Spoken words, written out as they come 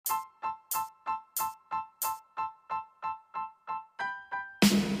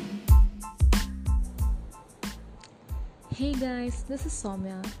Hey guys, this is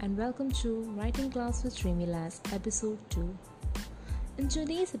Soumya and welcome to Writing Class with Srimilas episode 2. In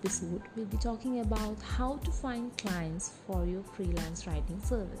today's episode, we'll be talking about how to find clients for your freelance writing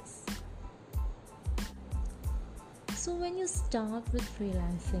service. So when you start with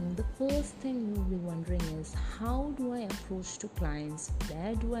freelancing, the first thing you'll be wondering is how do I approach to clients?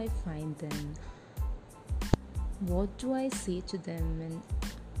 Where do I find them? What do I say to them? And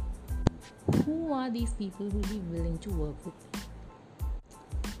who are these people who will be willing to work with me?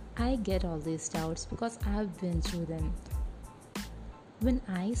 I get all these doubts because I have been through them. When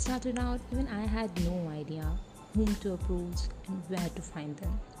I started out, even I had no idea whom to approach and where to find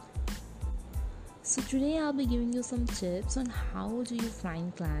them. So today I'll be giving you some tips on how do you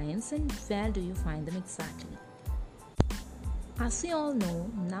find clients and where do you find them exactly. As we all know,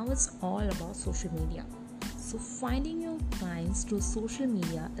 now it's all about social media. So finding your clients through social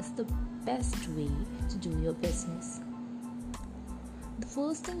media is the best way to do your business. The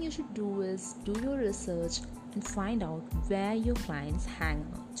first thing you should do is do your research and find out where your clients hang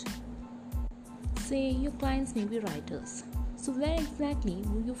out. Say your clients may be writers. So where exactly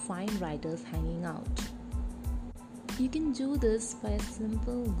will you find writers hanging out? You can do this by a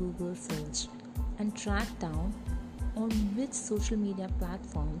simple Google search and track down on which social media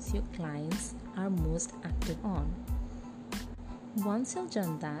platforms your clients are most active on. Once you've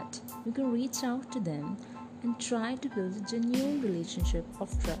done that, you can reach out to them and try to build a genuine relationship of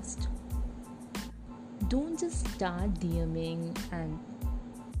trust. Don't just start DMing and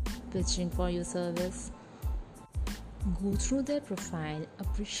pitching for your service. Go through their profile,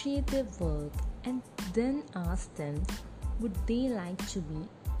 appreciate their work, and then ask them would they like to be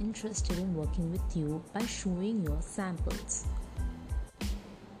interested in working with you by showing your samples.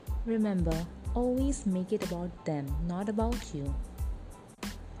 Remember, always make it about them, not about you.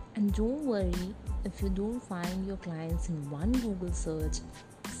 And don't worry if you don't find your clients in one Google search.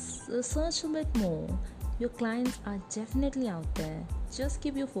 Search a bit more. Your clients are definitely out there. Just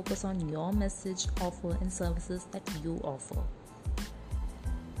keep your focus on your message, offer, and services that you offer.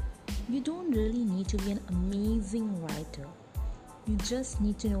 You don't really need to be an amazing writer. You just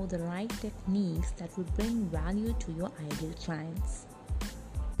need to know the right techniques that will bring value to your ideal clients.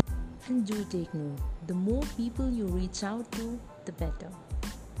 And do take note, the more people you reach out to, the better.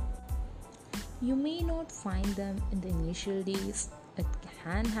 You may not find them in the initial days. It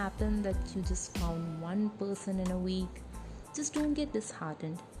can happen that you just found one person in a week. Just don't get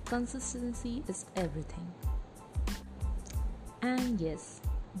disheartened. Consistency is everything. And yes,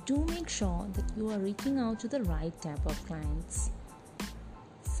 do make sure that you are reaching out to the right type of clients.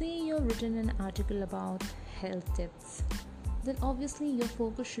 Say you've written an article about health tips, then obviously your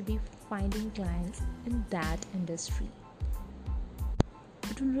focus should be finding clients in that industry.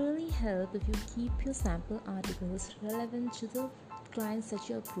 It will really help if you keep your sample articles relevant to the clients that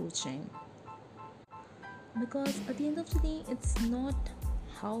you're approaching. Because at the end of the day, it's not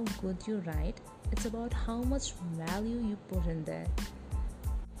how good you write, it's about how much value you put in there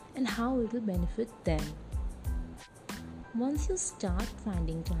and how it will benefit them. Once you start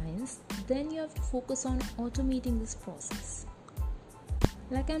finding clients, then you have to focus on automating this process.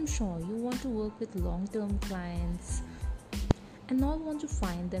 Like I'm sure you want to work with long-term clients and not want to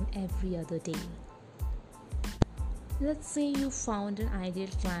find them every other day. Let's say you found an ideal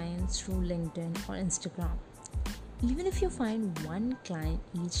client through LinkedIn or Instagram. Even if you find one client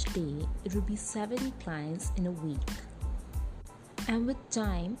each day, it will be 7 clients in a week. And with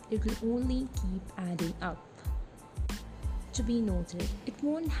time, it will only keep adding up. To be noted, it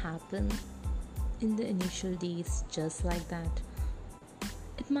won't happen in the initial days just like that.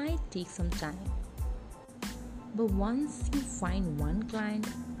 It might take some time. But once you find one client,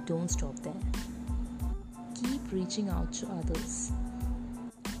 don't stop there. Keep reaching out to others.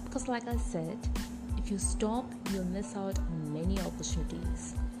 Because like I said, if you stop, you'll miss out on many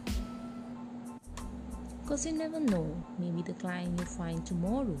opportunities. Because you never know, maybe the client you find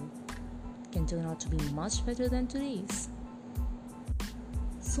tomorrow can turn out to be much better than today's.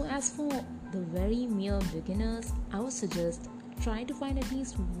 So as for the very mere beginners, I would suggest try to find at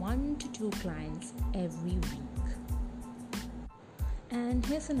least 1 to 2 clients every week. And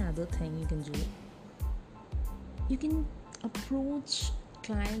here's another thing you can do. You can approach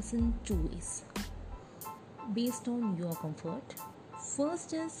clients in 2 ways based on your comfort.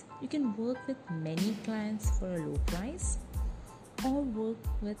 First is you can work with many clients for a low price or work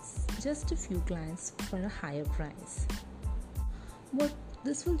with just a few clients for a higher price. What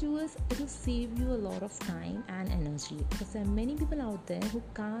this will do is it will save you a lot of time and energy because there are many people out there who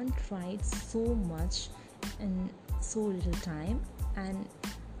can't write so much in so little time, and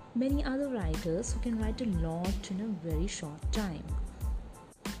many other writers who can write a lot in a very short time.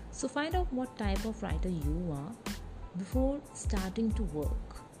 So find out what type of writer you are before starting to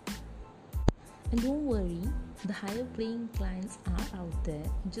work. And don't worry, the higher paying clients are out there,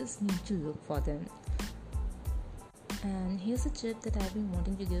 you just need to look for them. And here's a tip that I've been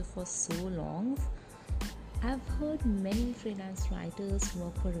wanting to give for so long. I've heard many freelance writers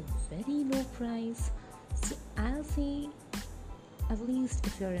work for a very low price. So I'll say, at least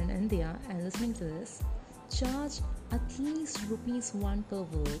if you're in India and listening to this, charge at least rupees 1 per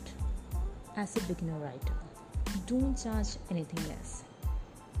word as a beginner writer. Don't charge anything less.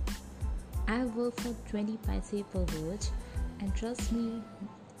 I work for 20 paise per word, and trust me,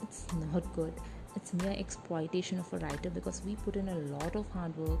 it's not good. It's mere exploitation of a writer because we put in a lot of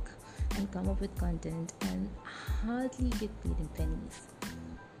hard work and come up with content and hardly get paid in pennies.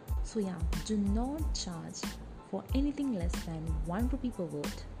 So yeah, do not charge for anything less than 1 rupee per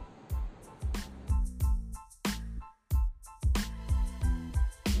word.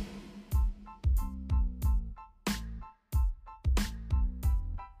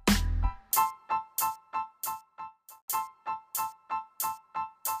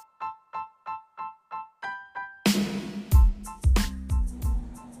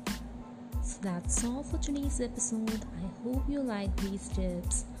 So that's all for today's episode. I hope you like these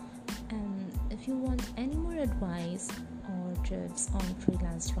tips. And if you want any more advice or tips on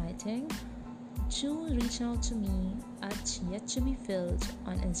freelance writing, do reach out to me at Yet to Be Filled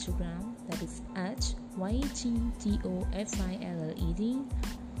on Instagram. That is at YETTOFILLED.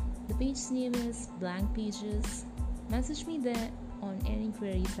 The page name is Blank Pages. Message me there on any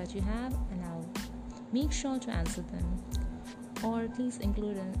queries that you have, and I'll make sure to answer them, or please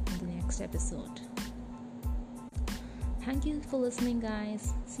include it in the next episode. Thank you for listening,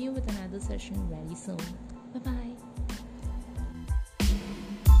 guys. See you with another session very soon. Bye bye.